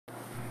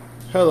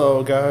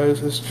Hello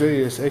guys, it's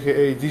Julius,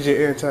 aka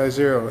DJ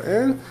Anti-Zero,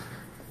 and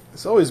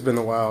it's always been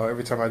a while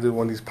every time I do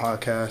one of these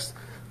podcasts,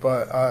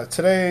 but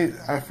today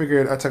I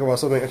figured I'd talk about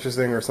something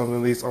interesting or something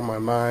at least on my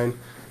mind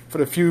for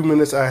the few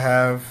minutes I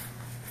have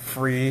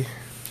free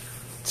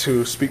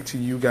to speak to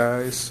you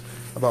guys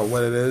about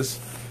what it is,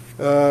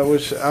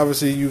 which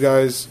obviously you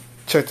guys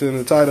checked in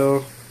the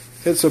title.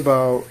 It's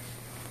about,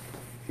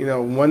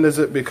 when does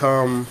it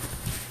become,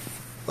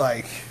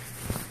 like,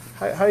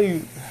 how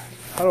do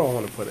I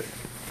want to put it?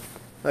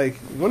 Like,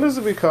 when does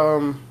it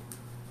become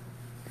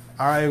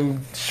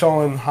I'm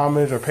showing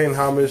homage or paying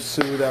homage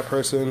to that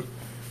person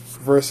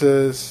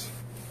versus,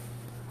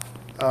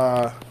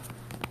 one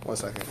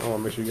second, I want to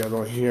make sure you guys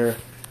don't hear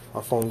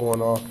my phone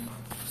going off,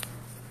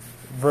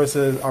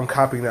 versus I'm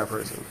copying that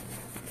person.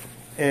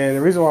 And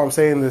the reason why I'm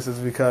saying this is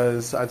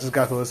because I just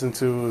got to listen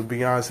to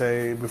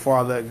Beyonce, Before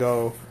I Let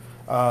Go,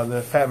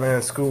 the Fat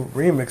Man Scoop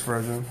remix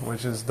version,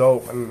 which is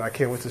dope, and I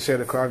can't wait to share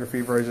the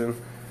choreography version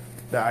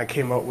that I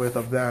came up with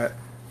of that.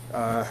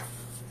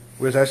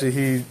 Which actually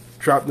he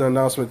dropped the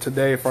announcement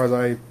today, as far as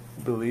I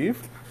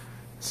believe.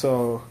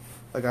 So,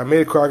 like, I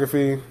made a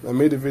choreography, I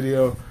made the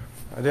video.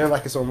 I didn't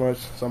like it so much,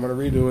 so I'm gonna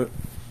redo it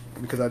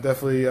because I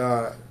definitely,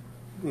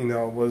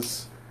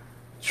 was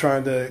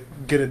trying to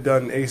get it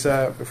done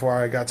ASAP before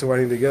I got to where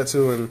I need to get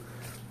to, and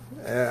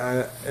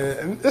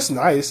it's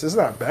nice. It's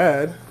not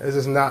bad. It's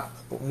just not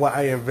what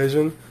I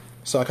envisioned.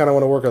 So I kind of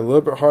want to work a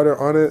little bit harder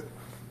on it,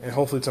 and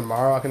hopefully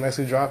tomorrow I can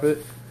actually drop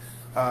it.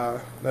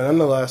 But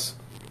nonetheless,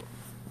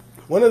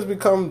 when has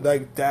become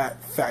like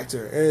that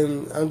factor?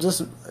 And I'm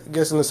just, I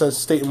guess, in a sense,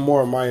 stating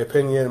more of my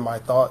opinion, my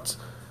thoughts.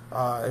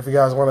 If you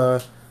guys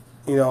want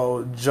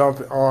to,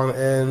 jump on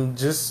and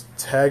just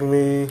tag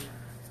me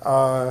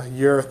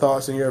your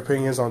thoughts and your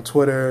opinions on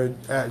Twitter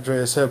at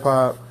Dreas Hip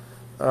Hop,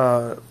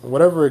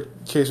 whatever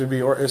case would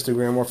be, or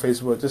Instagram or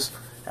Facebook. Just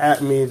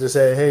at me to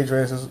say, hey,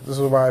 Dreas, this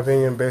was my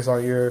opinion based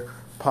on your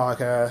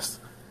podcast,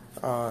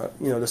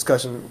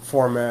 discussion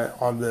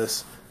format on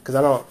this. Because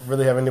I don't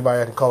really have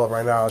anybody I can call up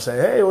right now and say,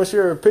 hey, what's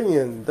your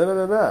opinion?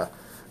 Da-da-da-da.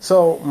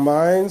 So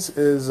mine's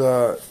is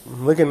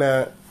looking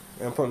at,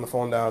 and I'm putting the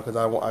phone down because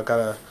I got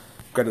to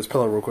grab this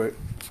pillow real quick.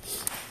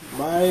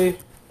 My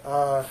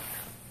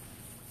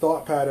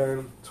thought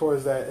pattern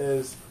towards that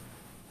is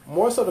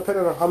more so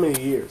depending on how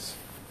many years.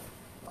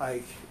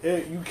 Like,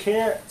 you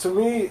can't, to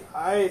me,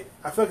 I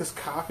feel like it's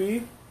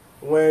copy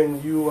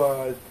when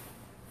you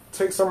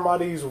take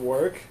somebody's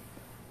work,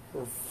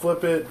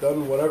 flip it,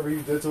 done whatever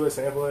you did to it,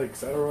 sample it,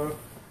 etc.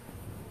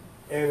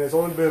 And it's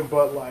only been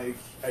but like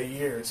a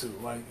year or two.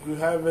 Like, you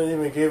haven't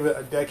even given it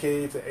a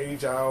decade to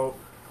age out.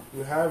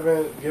 You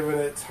haven't given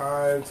it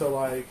time to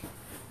like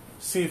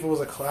see if it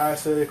was a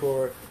classic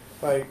or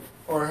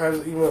has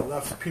it even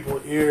left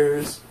people's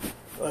ears.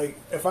 Like,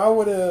 if I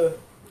were to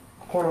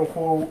quote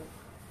unquote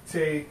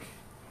take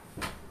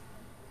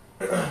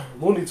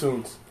Looney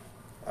Tunes,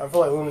 I feel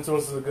like Looney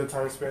Tunes is a good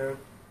time span.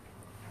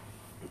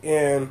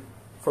 And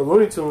for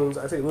Looney Tunes,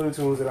 I take Looney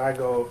Tunes and I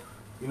go,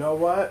 you know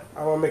what?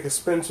 I want to make a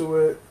spin to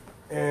it.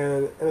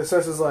 And in a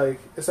sense, it's like,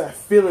 it's that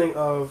feeling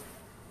of,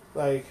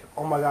 like,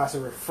 oh my gosh, a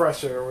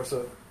refresher. Or it's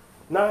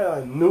not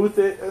a new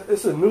thing.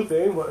 It's a new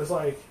thing, but it's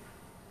like,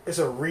 it's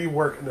a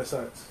rework in a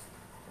sense.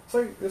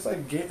 It's like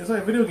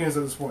video games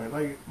at this point.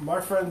 Like,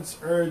 my friend's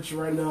urge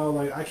right now,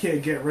 like, I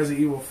can't get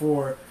Resident Evil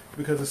 4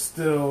 because it's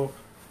still,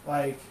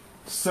 like,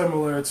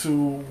 similar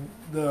to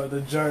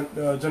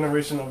the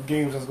generation of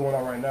games that's going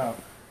on right now.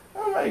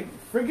 I'm like,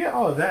 forget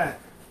all of that.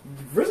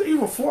 Resident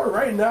Evil 4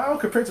 right now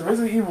compared to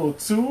Resident Evil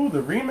 2,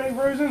 the remake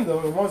version, the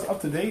ones up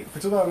to date for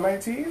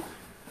 2019,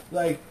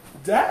 like,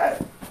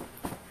 that,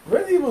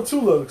 Resident Evil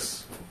 2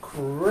 looks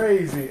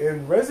crazy.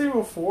 And Resident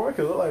Evil 4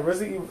 could look like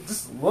Resident Evil,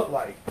 just look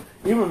like,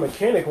 even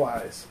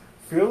mechanic-wise,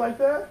 feel like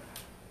that.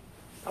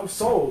 I'm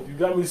sold. You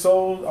got me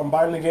sold. I'm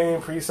buying the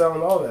game,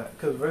 pre-selling, all that.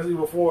 Because Resident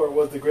Evil 4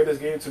 was the greatest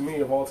game to me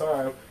of all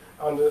time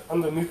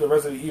underneath the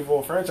Resident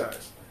Evil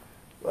franchise.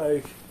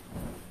 Like,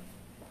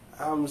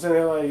 I'm sitting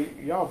here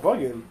like, y'all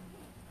bugging.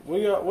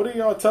 What are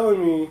y'all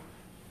telling me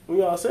when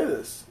y'all say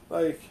this?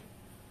 Like,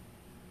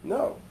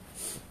 no.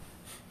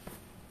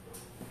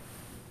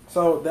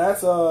 So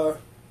that's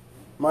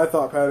my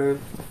thought pattern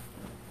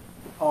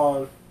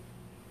on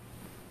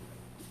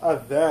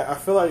that. I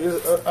feel like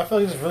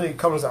this really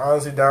comes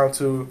honestly down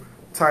to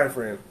time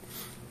frame.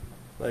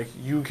 Like,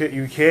 you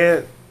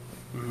can't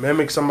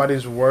mimic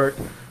somebody's work,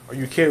 or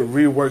you can't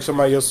rework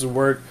somebody else's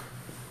work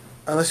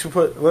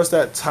unless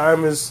that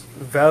time is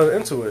valid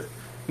into it.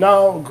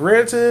 Now,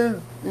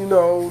 granted,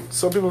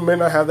 some people may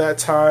not have that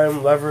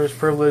time, leverage,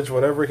 privilege,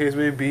 whatever the case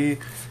may be,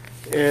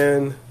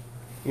 and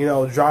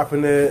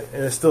dropping it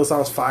and it still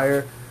sounds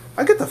fire.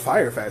 I get the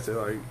fire factor.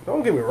 Like,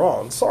 don't get me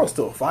wrong, the song's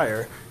still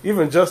fire.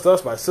 Even Just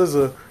Us by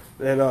SZA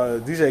and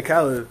DJ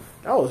Khaled,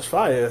 that was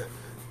fire.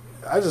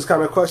 I just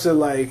kind of question,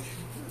 like,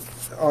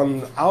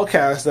 on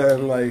Outkast,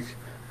 and like,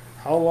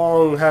 how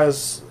long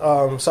has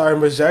Sorry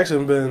Miss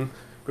Jackson been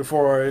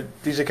before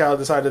DJ Khaled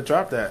decided to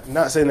drop that?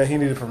 Not saying that he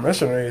needed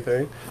permission or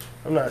anything.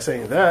 I'm not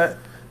saying that.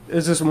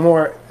 It's just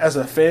more as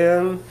a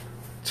fan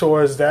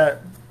towards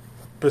that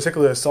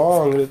particular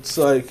song, it's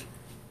like,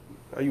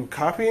 are you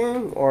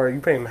copying or are you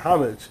paying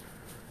homage?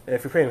 And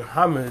if you're paying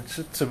homage,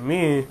 to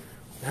me, it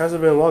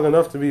hasn't been long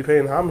enough to be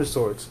paying homage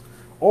towards.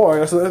 Or,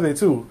 that's another thing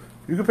too,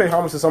 you can pay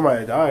homage to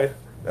somebody that died.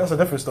 That's a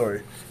different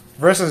story.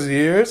 Versus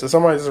years, if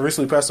somebody just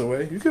recently passed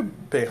away, you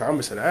could pay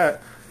homage to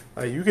that.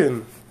 Like, you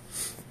can,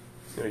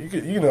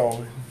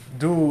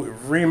 do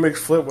remix,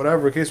 flip,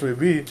 whatever the case may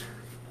be,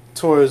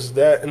 towards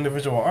that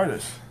individual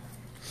artist.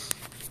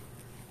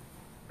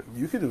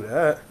 You could do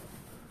that.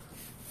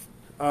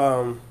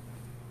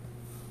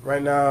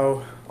 Right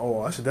now,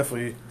 I should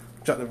definitely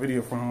drop the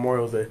video from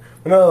Memorial Day.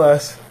 But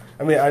nonetheless,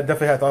 I mean, I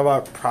definitely had thought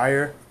about it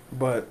prior,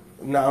 but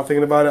now I'm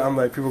thinking about it, I'm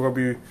like, people are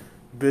going to be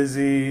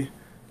busy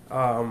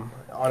on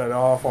and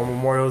off on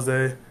Memorial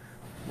Day.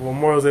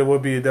 Memorial Day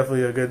would be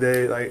definitely a good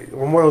day, like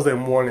Memorial Day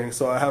morning,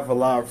 so I have a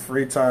lot of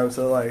free time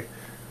to like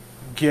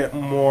get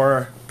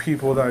more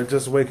people that are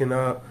just waking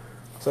up.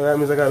 So that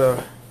means I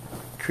gotta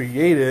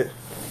create it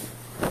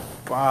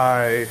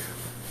by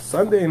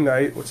Sunday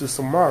night, which is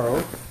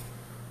tomorrow,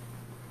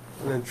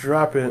 and then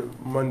drop it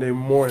Monday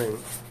morning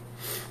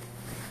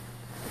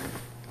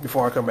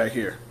before I come back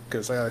here,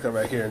 because I gotta come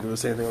back here and do the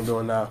same thing I'm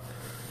doing now.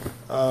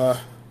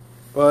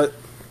 But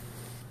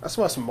that's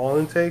my small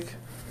intake.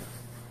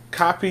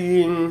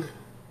 Copying,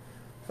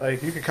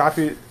 like, you can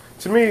copy it.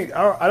 To me,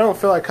 I don't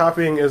feel like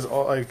copying is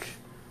like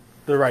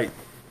the right,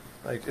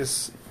 like,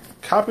 it's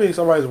copying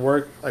somebody's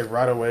work like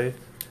right away.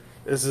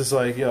 It's just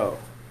like, yo,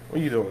 what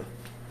are you doing?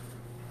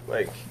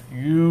 Like,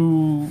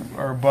 you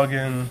are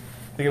bugging,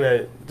 thinking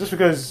that just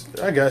because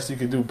I guess you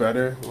could do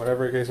better,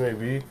 whatever the case may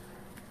be,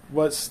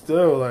 but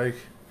still, like,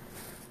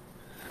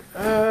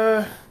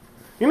 I'm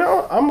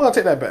gonna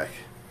take that back.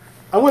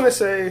 I'm gonna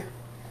say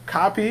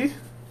copy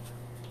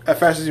as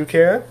fast as you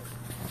can,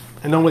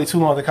 and don't wait too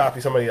long to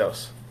copy somebody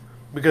else.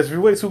 Because if you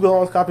wait too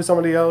long to copy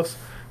somebody else,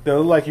 then it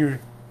look like you're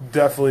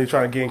definitely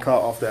trying to gain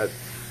clout off that.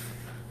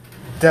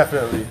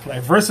 Definitely.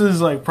 Like,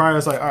 versus like prior,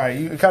 it's like, alright,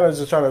 you kind of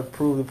just trying to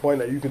prove the point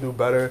that you can do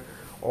better,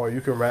 or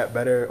you can rap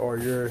better, or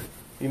you're,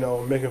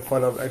 making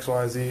fun of X,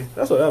 Y, and Z.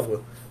 That's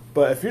whatever.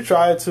 But if you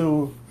try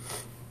to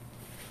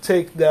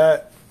take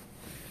that,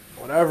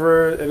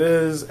 whatever it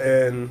is,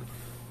 and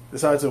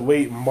decide to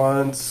wait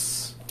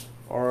months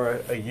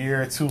or a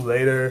year or two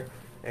later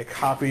and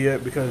copy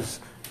it, because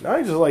now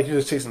you're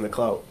just chasing the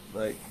clout.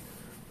 Like,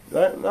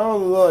 now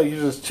like you're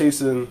just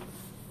chasing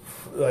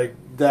like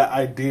that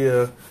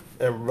idea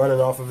and running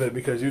off of it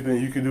because you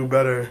think you can do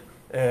better,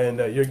 and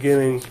you're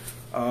getting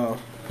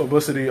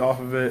publicity off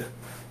of it.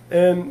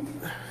 And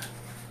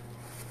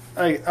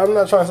I'm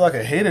not trying to sound like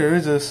a hater.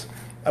 It's just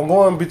I'm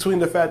going between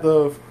the fact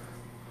of,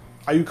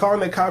 are you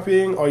calling it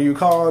copying or are you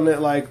calling it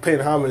like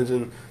paying homage?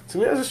 And to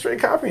me, that's just straight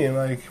copying.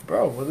 Like,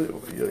 bro,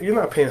 you're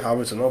not paying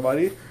homage to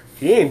nobody.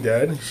 He ain't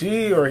dead.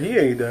 She or he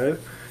ain't dead.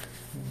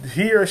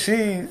 He or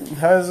she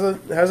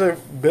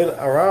hasn't been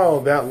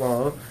around that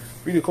long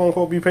for you to quote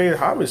unquote be paying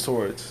homage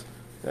towards.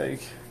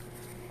 Like,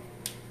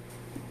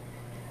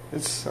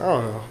 it's, I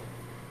don't know,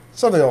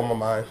 something on my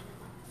mind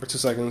for 2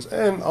 seconds,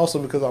 and also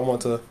because I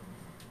want to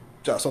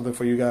drop something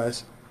for you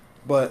guys.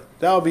 But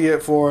that'll be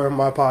it for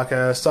my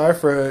podcast. Sorry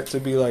for it to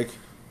be like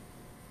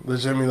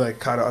legitimately like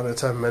kind of under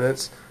 10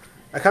 minutes.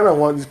 I kind of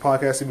want these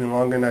podcasts to be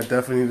longer, and I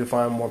definitely need to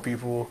find more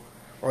people,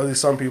 or at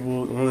least some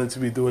people willing to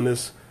be doing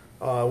this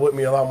with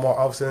me a lot more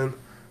often.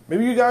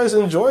 Maybe you guys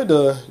enjoyed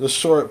the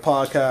short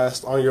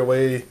podcast on your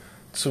way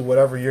to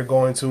whatever you're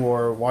going to,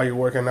 or while you're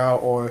working out,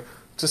 or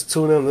just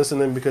tune in,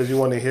 listening because you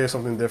want to hear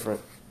something different.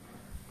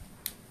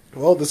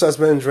 Well, this has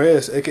been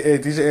Andreas, aka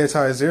DJ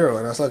Anti-Zero,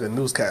 and that's like a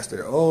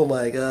newscaster. Oh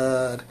my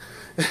god.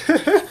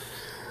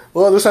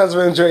 Well, this has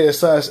been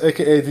Andreas,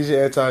 aka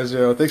DJ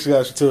Anti-Zero. Thanks you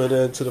guys for tuning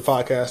in to the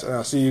podcast, and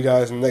I'll see you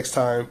guys next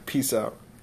time. Peace out.